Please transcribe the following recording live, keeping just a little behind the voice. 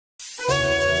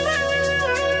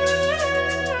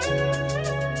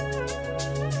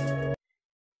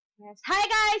Yes. Hi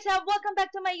guys! Welcome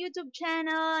back to my YouTube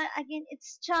channel. Again,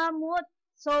 it's Chamut.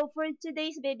 So, for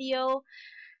today's video,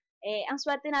 ang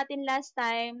swerte natin last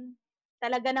time,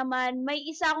 talaga naman, may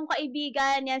isa akong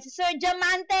kaibigan. Yan, si Sir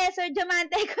Diamante. Sir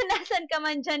Diamante, kung nasan ka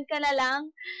man dyan ka na lang.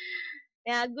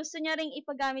 Gusto niya ring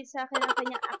ipagamit sa akin ang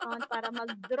kanyang account para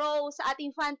mag-draw sa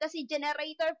ating fantasy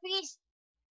generator feast.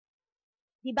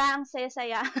 Diba ang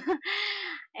saya-saya?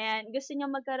 Ayan, gusto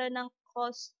niya magkaroon ng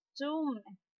costume.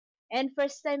 And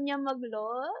first time niya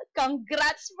mag-load.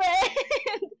 Congrats, friend!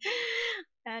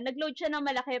 Nag-load siya ng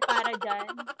malaki para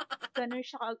dyan.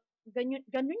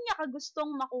 Ganun niya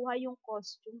kagustong makuha yung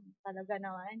costume. Talaga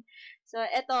naman. So,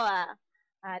 eto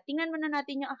tingnan muna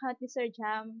natin yung account ni Sir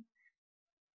Jam.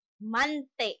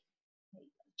 Mante.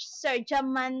 Sir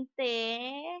Diamante.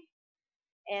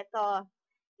 Eto.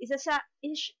 Isa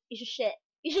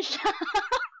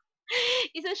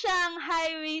siyang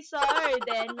highway sword.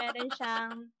 Then, meron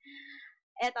siyang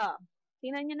eto,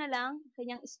 tingnan nyo na lang,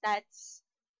 kanyang stats.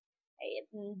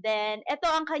 And then, eto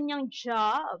ang kanyang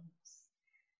jobs.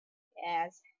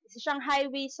 Yes. Isa siyang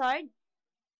highway sword.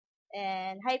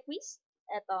 And high priest.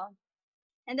 Eto.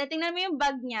 And then, tingnan mo yung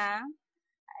bag niya.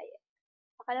 Ay,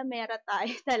 pakalamera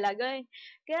tayo talaga eh.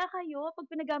 Kaya kayo, pag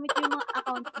pinagamit yung mga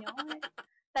account nyo,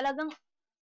 talagang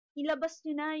ilabas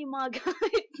nyo na yung mga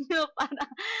gamit nyo para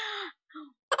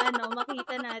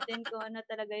makita natin kung ano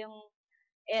talaga yung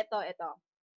eto.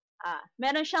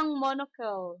 Meron siyang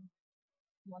monocle.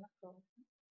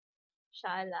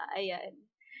 Shala, ayan.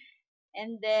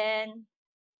 And then,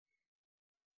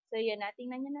 so yun,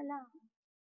 tingnan nyo na lang.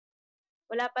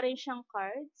 Wala pa rin siyang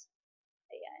cards.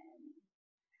 Ayan.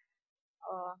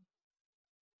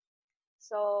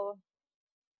 So,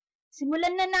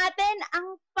 simulan na natin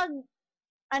ang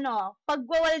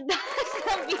pagwawaldas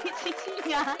ng BCC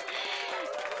niya.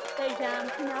 Sir Jam,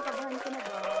 kinakabahan ko na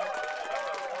ba?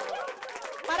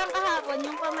 Parang kahapon,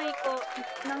 yung kamay ko,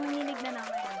 nanginginig na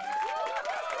naman.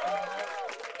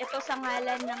 Ito sa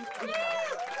ngalan ng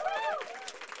treat.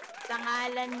 Sa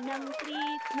ngalan ng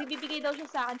treat. May bibigay daw siya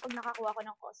sa akin pag nakakuha ko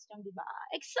ng costume, di ba?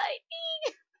 Exciting!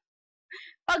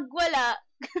 Pag wala,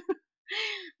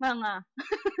 mga.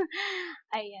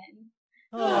 Ayan.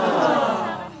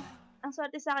 Ang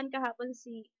swerte sa akin kahapon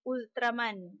si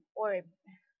Ultraman Orb.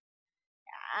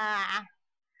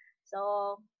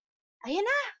 So, ayan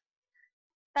na!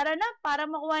 Tara na, para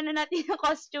makuha na natin yung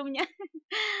costume niya.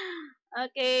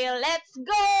 Okay, let's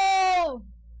go!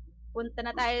 Punta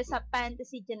na tayo sa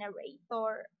fantasy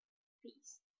generator.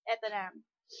 Please. Eto na.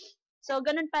 So,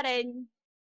 ganun pa rin.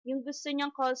 Yung gusto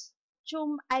niyang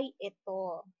costume ay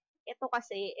ito. Ito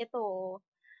kasi, ito.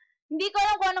 Hindi ko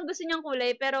alam kung anong gusto niyang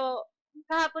kulay, pero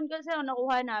kahapon kasi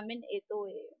nakuha namin ito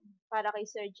eh. Para kay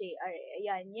Sir JR.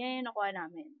 Ayan, yan yung nakuha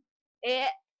namin.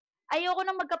 Ayoko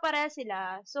nang magkapareha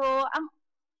sila. So,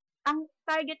 ang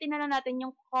targetin na lang natin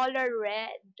yung color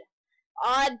red.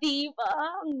 Diba?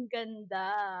 Ang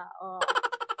ganda.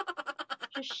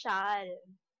 Social.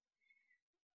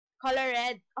 Color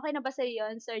red. Okay na ba sa'yo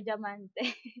yun, Sir Diamante?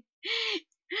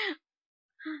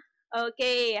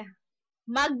 Okay.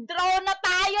 Mag-draw na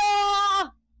tayo!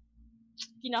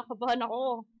 Kinakabahan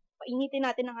ako. Painitin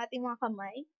natin ang ating mga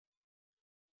kamay.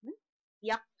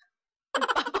 Yak.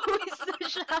 Nagpapawis na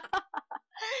siya.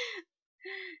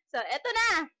 So, eto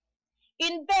na!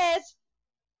 Invest!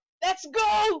 Let's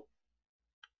go!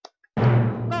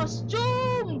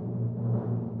 Costume!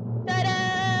 Tada!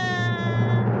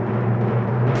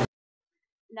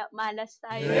 Malas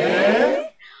tayo.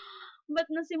 Ba't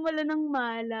nasimula ng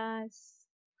malas?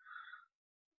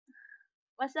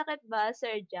 Masakit ba,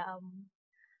 Sir Jam?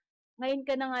 Ngayon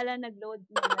ka na nga lang nag-load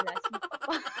ng malas mo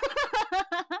pa.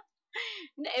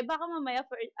 Hindi, baka mamaya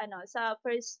sa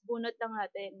first bunot lang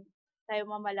natin tayo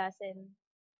mamalasin.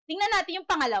 Tingnan natin yung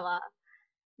pangalawa.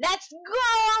 Let's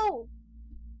go!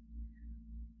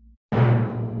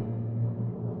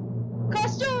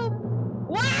 Costume!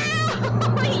 Wow!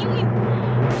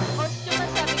 Costume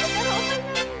ang sabi ko, pero okay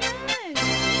na yan.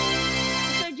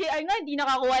 Sir JR nga, hindi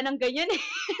nakakuha ng ganyan eh.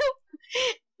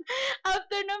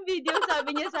 After ng video,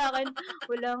 sabi niya sa akin,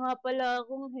 wala nga pala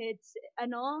akong headset.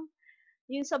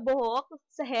 Yung sa buhok,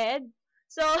 sa head.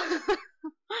 So,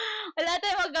 wala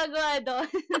tayong magagawa doon.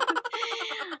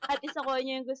 At isa ko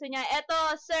niya yung gusto niya. Eto,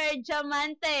 Sir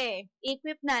Diamante.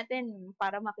 Equip natin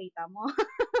para makita mo.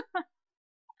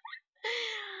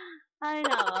 Ay,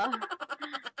 nako.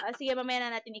 Sige, mamaya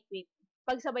na natin equip.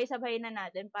 Pagsabay-sabay na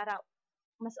natin para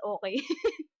mas okay.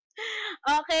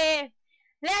 Okay.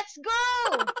 Let's go!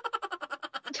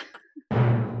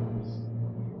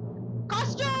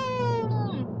 Costume!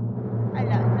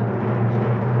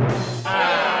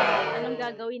 Anong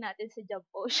gagawin natin sa job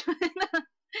potion?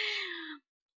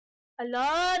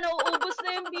 Ala, nauubos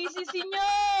na yung BCC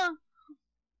niya.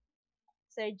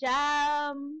 Sir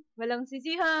Jam, walang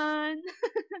sisihan.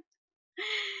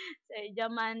 Sir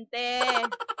Diamante.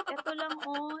 Ito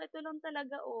lang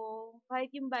talaga kahit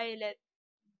yung violet.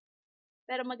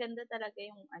 Pero maganda talaga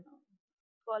yung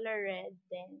color red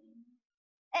din.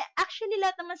 Actually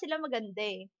lahat naman sila maganda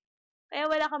eh. Kaya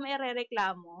wala kang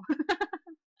irereklamo.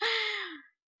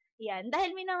 Yan,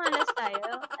 dahil minamalas tayo,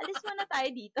 alis muna tayo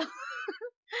dito.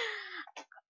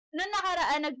 Noong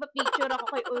nakaraan, nagpa-picture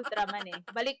ako kay Ultraman eh.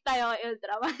 Balik tayo kay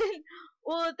Ultraman.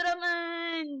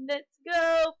 Ultraman! Let's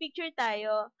go! Picture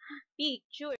tayo.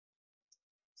 Picture.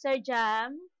 Sir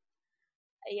Jam.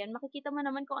 Ayan, makikita mo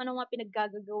naman kung ano mga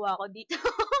pinaggagawa ko dito.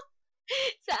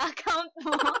 Sa account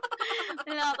mo.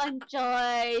 Wala kang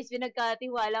choice.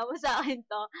 Pinagkatiwala mo sa akin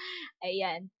to.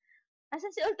 Ayan.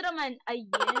 Asan si Ultraman?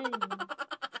 Ayan.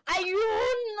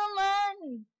 Ayun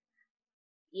naman!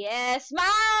 Yes,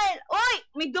 smile! Uy!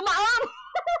 May dumaang!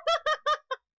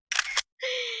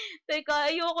 Teka,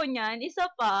 ayoko niyan.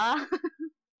 Isa pa.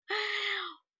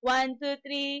 1, 2,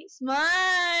 3,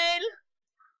 smile!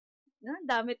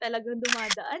 Dami talagang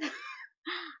dumadaan.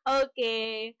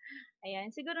 Okay.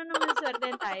 Ayan, siguro naman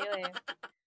swerte tayo eh.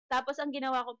 Tapos, ang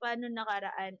ginawa ko pa noong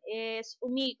nakaraan is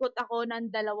umikot ako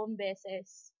ng 2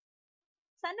 beses.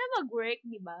 Sana mag-work,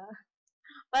 di ba?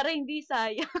 Para hindi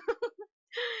sayang.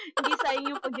 Hindi sayang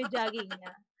yung pagja-jogging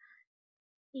niya.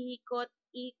 Ikot,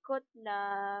 ikot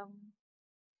lang.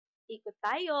 Ikot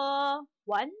tayo.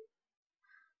 1.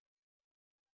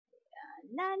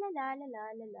 La la la la la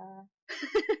la la.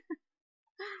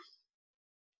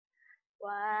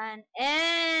 1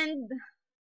 and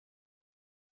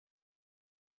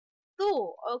 2.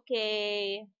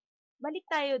 Okay. Balik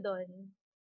tayo doon.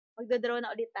 Magdodraw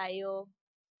na ulit tayo.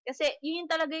 Kasi yun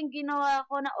talaga yung ginawa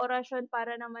ko na orasyon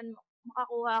para naman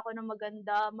makakuha ako ng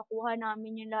maganda, makuha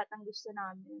namin yung lahat ng gusto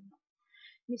namin.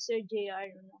 Ni Sir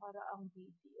JR noong nakaraang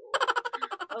video.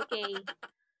 Okay.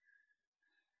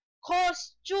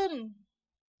 Costume.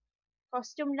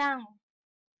 Costume lang.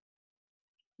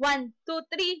 1, 2,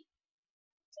 3.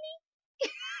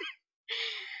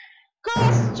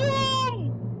 Costume!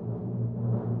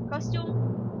 Costume.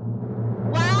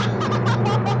 Wow!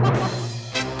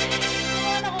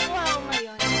 Nakukuha ko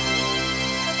ngayon.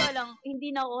 Ito lang,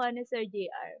 hindi nakuha ni Sir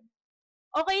JR.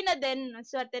 Okay na din.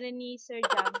 Swerte rin ni Sir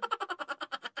Jam.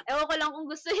 Ewan ko lang kung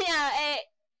gusto niya.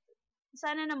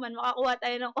 Sana naman makakuha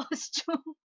tayo ng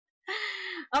costume.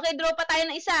 Okay, draw pa tayo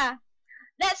ng isa.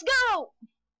 Let's go!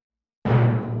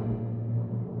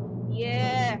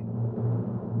 Yeah!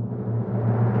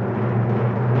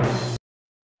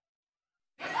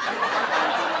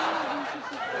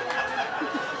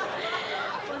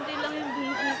 Kunti lang yung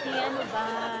BCC. Ano ba?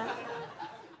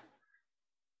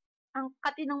 Ang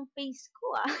kati ng face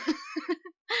ko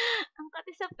Ang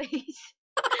kati sa face.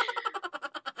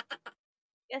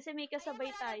 Kasi may kasabay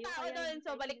tayo. Kaya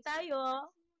so, balik tayo.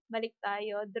 Balik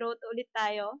tayo. Draw ulit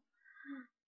tayo.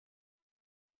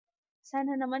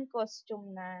 Sana naman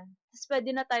costume na. Tapos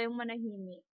pwede na tayong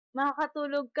manahimik.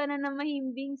 Makakatulog ka na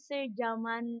mahimbing, Sir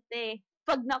Diamante.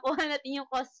 Pag nakuha natin yung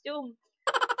costume.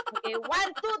 Okay, 1, 2,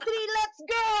 3, let's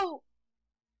go!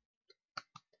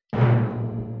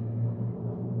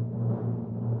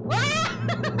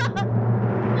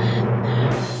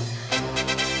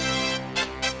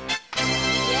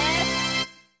 Yes!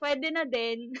 Pwede na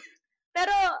din.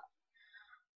 Pero,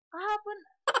 kahapon,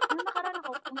 nakaraan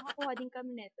ako, nakakuha din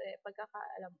kami nito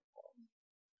pagkakaalam ko.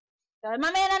 So,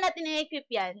 mamaya na natin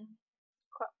i-equip yan.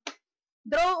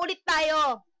 Draw ulit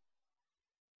tayo!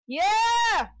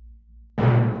 Yeah!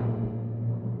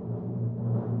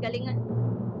 Galingan.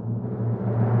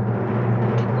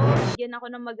 Bigyan ako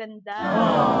ng maganda.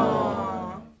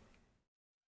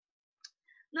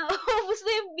 Naubos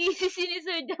na yung BCC ni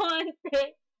Sir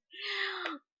Diamante.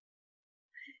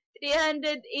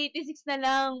 386 na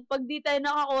lang. Pag di tayo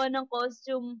nakakuha ng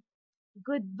costume,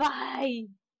 goodbye.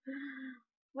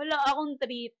 Wala akong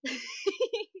treat.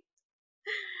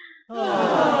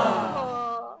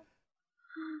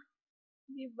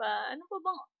 Diba? Ano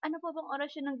pa bang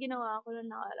orasyon ang ginawa ko na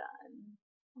nakaraan?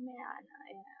 Mamaya na,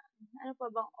 ayan. Ano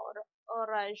pa bang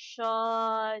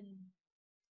orasyon?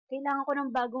 Kailangan ko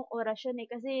ng bagong orasyon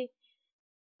kasi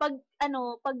pag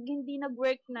hindi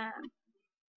nag-work na,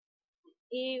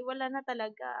 wala na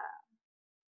talaga.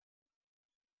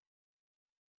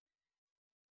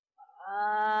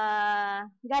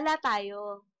 Gala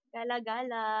tayo.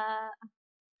 Gala-gala.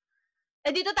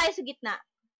 Dito tayo sa gitna.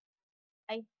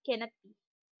 I cannot be.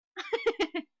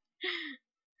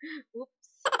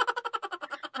 Oops.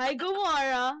 Hi,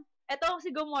 Gomora. Ito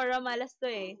si Gomora, malas to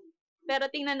Pero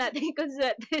tingnan natin kung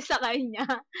swerte sa kanya.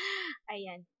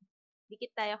 Ayan.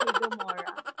 Dikit tayo kay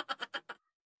Gomora.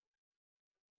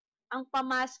 Ang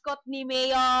pamaskot ni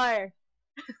Mayor.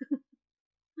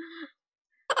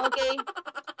 Okay.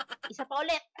 Isa pa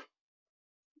ulit.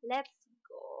 Let's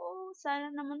go. Sana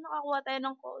naman nakakuha tayo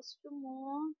ng costume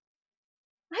mo.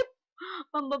 Ay,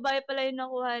 pambabae pala yung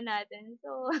nakuha natin.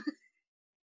 So,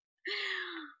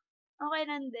 okay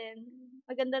lang din.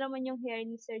 Maganda naman yung hair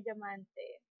ni Sir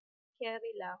Diamante.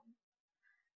 Carry lang.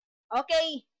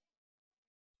 Okay.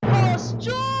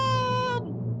 Costume!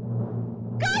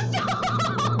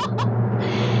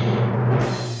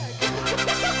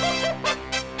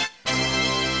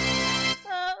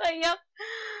 Kaya,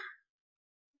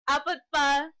 apat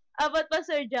pa,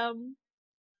 Sir Jam.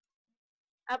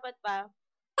 Apat pa.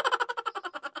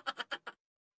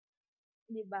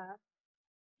 Diba?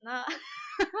 Na,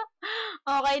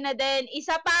 okay na din.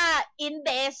 Isa pa,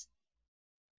 Indes.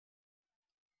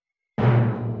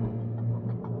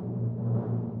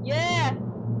 Yeah!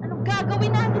 Anong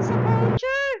gagawin natin sa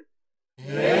culture?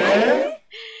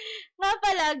 Nga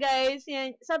pala, guys,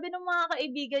 yan, sabi ng mga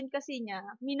kaibigan kasi niya,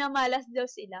 minamalas daw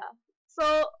sila. So,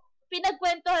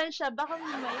 pinagkwentuhan siya, baka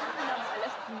mamaya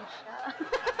minamalas din siya.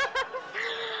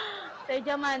 Sir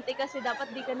Diamante, kasi dapat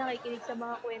di ka nakikinig sa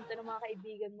mga kwento ng mga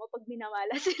kaibigan mo pag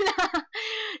minamalas sila.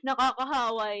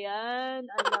 Nakakahawa yan.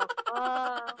 Ala ka.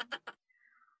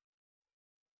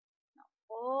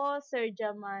 Oh, Sir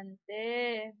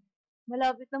Diamante.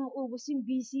 Malapit na maubos yung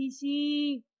BCC.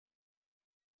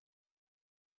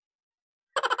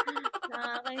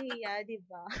 Nakakahiya, di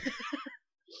ba?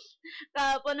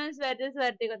 Kahapon ng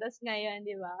swerte-swerte ko, tas ngayon,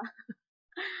 di ba?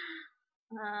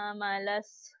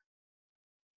 Malas.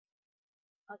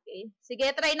 Okay.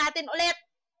 Sige, try natin ulit.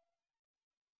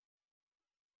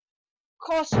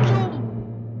 Costume!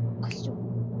 Costume.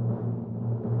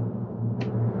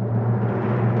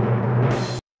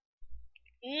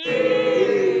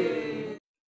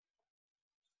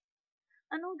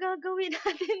 Anong gagawin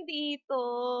natin dito?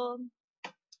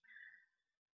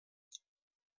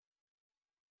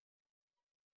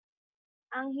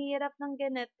 Ang hirap ng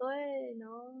ganito eh,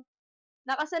 no?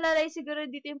 Nakasalalay siguro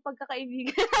dito yung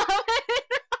pagkakaibigan namin.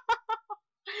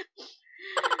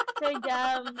 Sir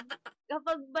Jam,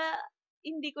 kapag ba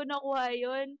hindi ko nakuha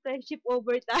yun, friendship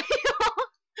over tayo.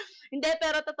 Hindi,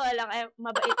 pero totoo lang,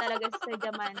 mabait talaga si Sir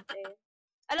Diamante.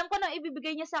 Alam ko na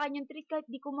ibibigay niya sa akin yung trick kahit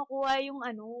di ko makuha yung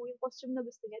yung costume na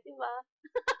gusto niya, di ba?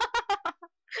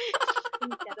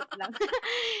 Charot lang.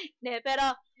 Hindi,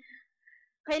 pero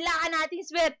kailangan nating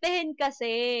swertehin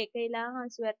kasi.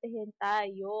 Kailangan swertehin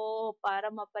tayo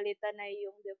para mapalitan na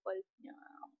yung default niya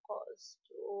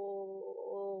costume.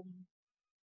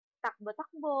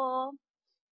 Takbo-takbo.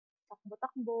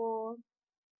 Takbo-takbo.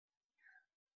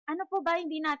 Ano po ba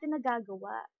hindi natin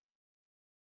nagagawa?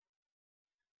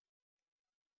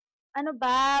 Ano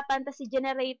ba? Fantasy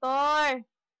generator.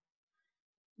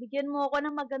 Bigyan mo ako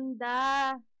ng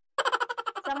maganda.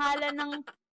 Sa ngalan ng...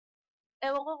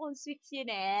 Ewan ko kung switch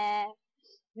yun eh.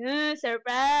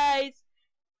 Surprise!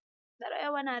 Pero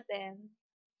ewan natin.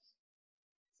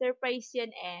 Surprise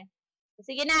yun eh.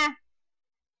 Sige na.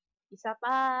 Isa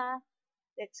pa.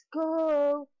 Let's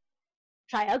go.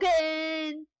 Try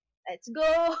again. Let's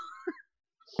go.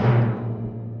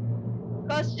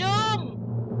 Costume!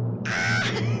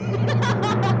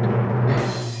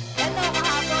 Ito,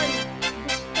 kahapon.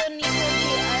 Gusto ni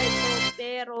Sir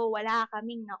pero wala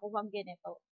kaming nakuhang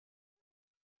ganito.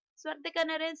 Swerte ka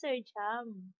na rin, Sir Jam.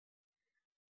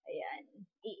 Ayan.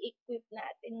 I-equip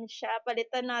natin siya.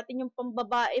 Palitan natin yung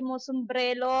pambabae mo,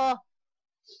 sombrero.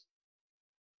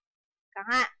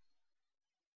 Kanga.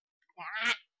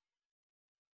 Kanga.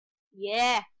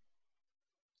 Yeah.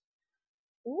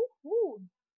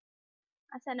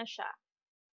 Asa na siya?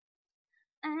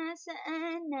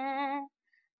 Asaan na?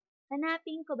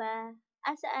 Hanapin ko ba?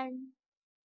 Asaan?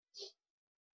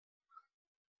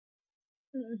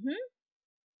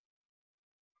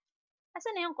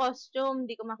 Asan na yung costume?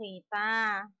 Di ko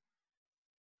makita.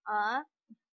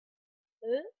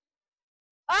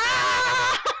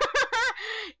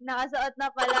 Nakasuot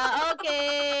na pala.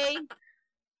 Okay.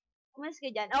 Umalis ka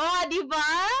dyan. Di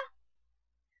ba?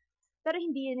 Pero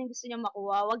hindi yan yung gusto niya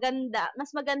makuha. Waganda.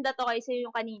 Mas maganda to kaysa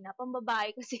yung kanina.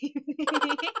 Pambabae kasi.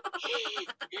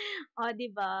 Di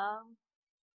ba?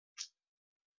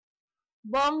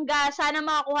 Bongga. Sana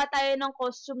makakuha tayo ng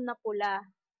costume na pula.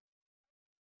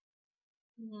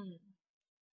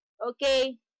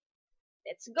 Okay.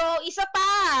 Let's go. Isa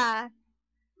pa.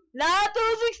 266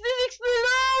 na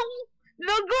lang.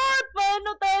 Lagot.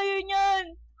 Paano tayo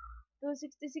niyan?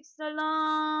 266 na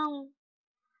lang.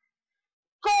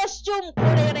 Costume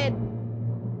kulay red.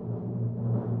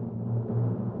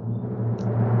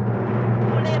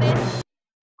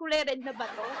 kulay red na ba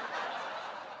to?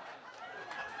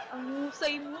 Ang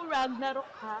husay mo, Ragnarok,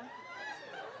 ha?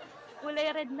 Kulay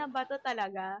red na ba to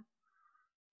talaga?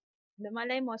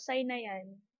 Malay mo, sign na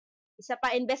yan. Isa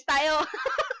pa, invest tayo.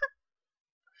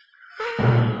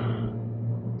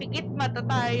 Pikit mata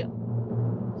tayo.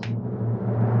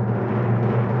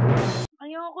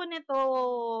 Ayoko nito.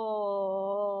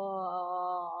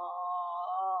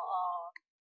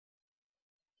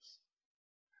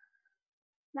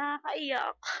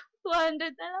 Nakakaiyak.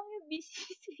 200 na lang yung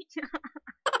BCC niya.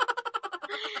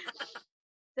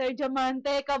 Sir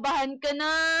Diamante, kabahan ka na.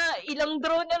 Ilang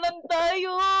draw na lang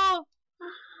tayo.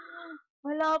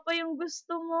 Wala pa yung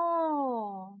gusto mo.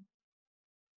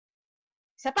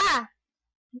 Isa pa.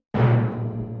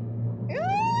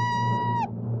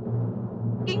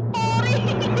 King Tori.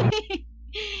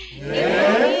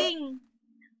 King.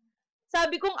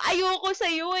 Sabi kong ayoko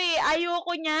sa'yo eh.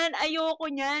 Ayoko niyan. Ayoko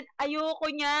niyan. Ayoko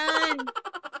niyan.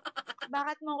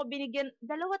 Bakit mo ako binigyan?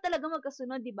 Dalawa talaga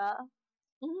magkasunod, di ba?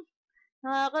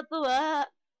 Nakakatuwa.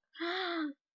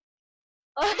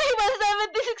 Ay,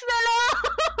 176 na lang!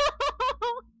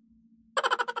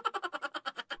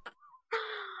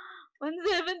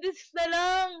 176 na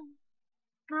lang!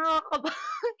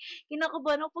 Nakakabahan.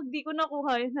 Kinakabahan ako pag di ko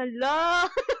nakuha yun. Hala!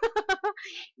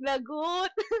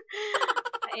 Lagot!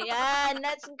 Ayan,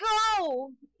 let's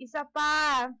go! Isa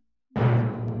pa.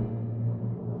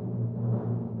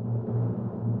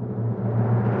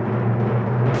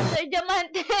 Sir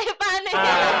Diamante, paano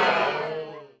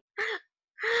yan?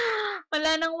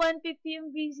 Wala nang 150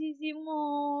 yung BCC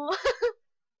mo.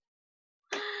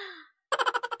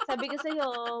 Sabi ko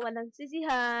sa'yo, walang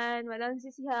sisihan, walang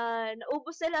sisihan.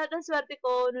 Naubos na lahat ng swerte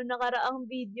ko nung nakaraang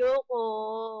video ko.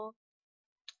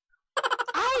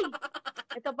 Ay!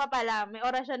 Ito pa pala, may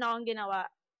orasyon akong ginawa.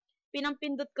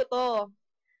 Pinampindot ko to.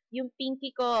 Yung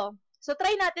pinky ko. So,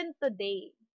 try natin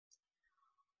today.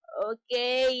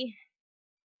 Okay.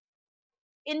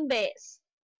 Invest.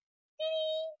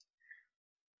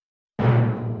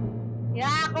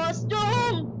 Yeah,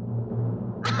 costume!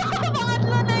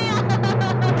 Pangatlo na yan!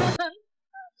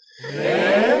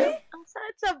 Ang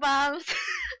sakit sa bangs.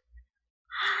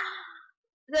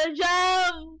 Sir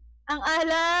Jam! Ang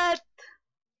alat!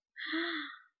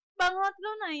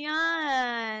 Pangatlo na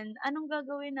yan. Anong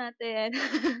gagawin natin?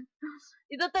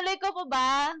 Itutuloy ko pa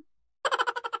ba?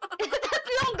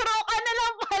 Tatlong draw ka na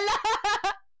lang pala.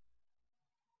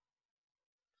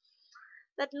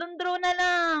 Tatlong draw na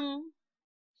lang.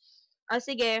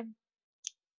 Sige.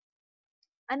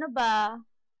 Ano ba?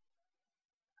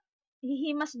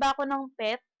 Hihimas ba ako ng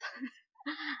pet?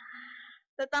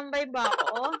 Tatambay ba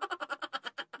ako?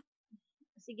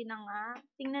 Sige na nga.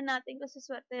 Tingnan natin kung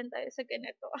suswertehan tayo sa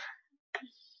ganito.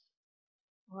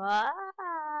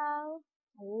 Wow!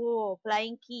 Oh,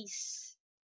 flying kiss.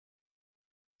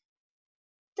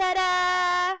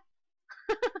 Tada!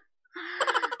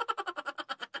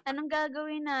 Anong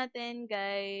gagawin natin,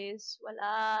 guys?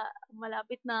 Wala.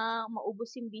 Malapit na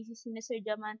maubos yung BCC ni Sir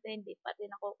Diamante. Hindi pa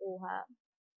din nakukuha.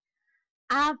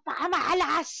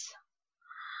 Pakamalas!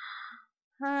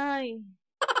 Ay.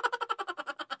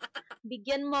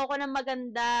 Bigyan mo ako ng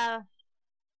maganda.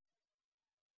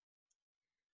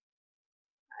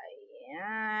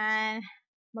 Ayan.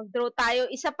 Mag-draw tayo.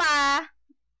 Isa pa.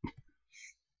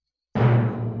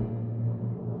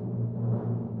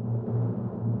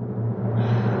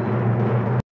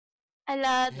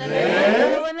 Ala, talaga.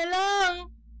 Dalawa na lang.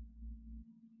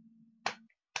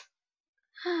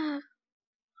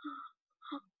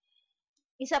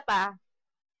 Isa pa.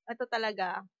 Ito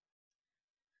talaga.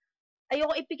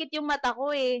 Ayoko ipikit yung mata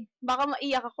ko eh. Baka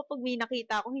maiyak ako pag may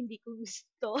nakita ako hindi ko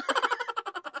gusto.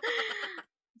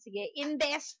 Sige,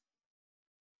 invest.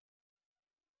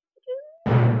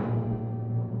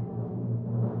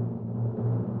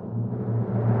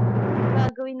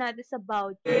 Gagawin natin sa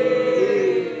voucher.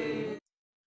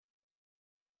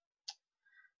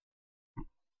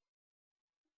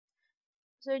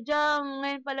 Sir Jam,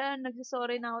 ngayon pala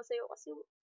nagsasorry na ako sa'yo kasi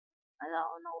wala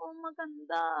ko na akong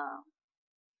maganda.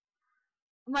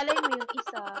 Malay mo yung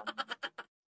isa.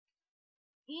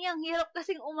 Ang hirap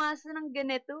kasing umasa ng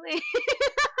ganito eh.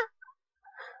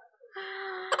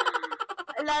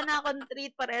 Wala na akong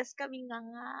treat, pares kami nga.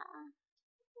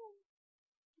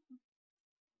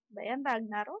 Ba yan,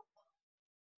 Ragnarok?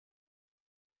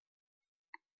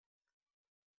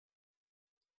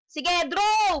 Sige,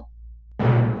 draw!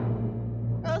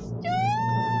 Costume!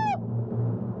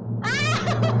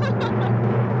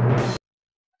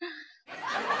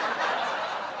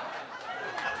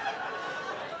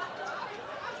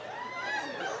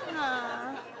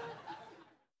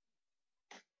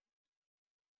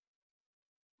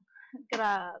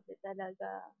 Grabe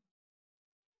talaga.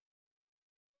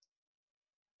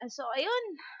 So, ayun.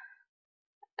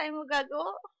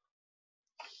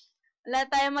 Wala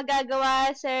tayong magagawa,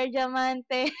 Sir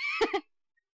Diamante.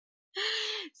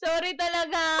 Sorry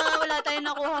talaga, wala tayong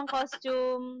nakuhang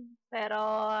costume.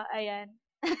 Pero, ayan.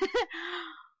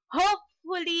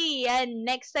 Hopefully, yan,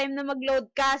 next time na mag-load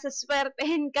ka,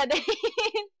 saswertehin ka din.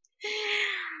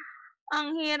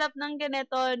 Ang hirap ng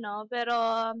ganito, no? Pero,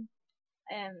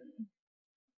 ayan,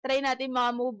 try natin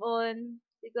maka-move on.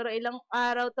 Siguro ilang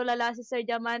araw tulala si Sir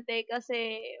Diamante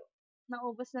kasi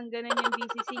naubos ng ganun yung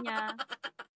BCC niya.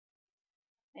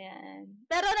 Ayan.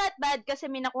 Pero not bad kasi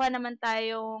may nakuha naman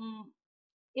tayong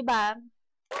iba.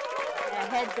 Ayan,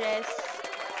 headdress.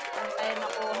 Meron tayo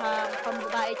nakuha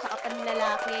pambabae tsaka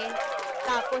panlalaki.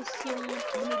 Tapos yung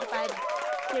lumilipad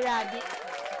si Rabbit.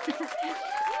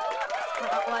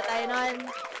 Nakakuha tayo nun.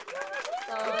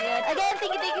 So, yan. Again,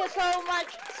 thank you so much,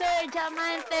 Sir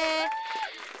Diamante.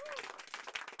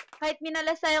 Kahit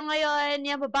minalas tayo ngayon,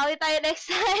 yan, babawi tayo next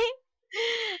time.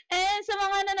 And sa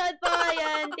mga nanood po,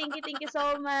 yan, thank you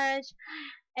so much.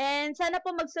 And sana po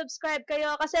mag-subscribe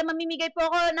kayo kasi mamimigay po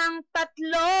ako ng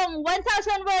 1,000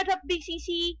 worth of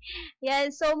BCC. Yan,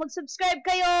 so mag-subscribe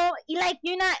kayo, i-like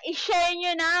nyo na, i-share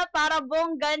nyo na para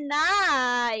bongga na.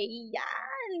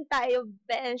 Yan, tayo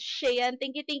besh. Yan,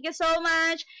 thank you so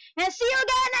much. And see you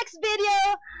again next video.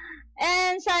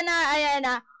 And sana, ayan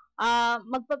na,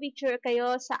 magpa-picture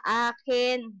kayo sa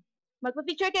akin.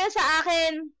 Magpa-picture kayo sa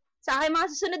akin mga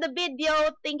susunod na video.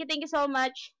 Thank you so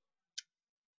much.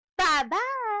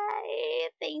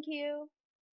 Bye-bye! Thank you.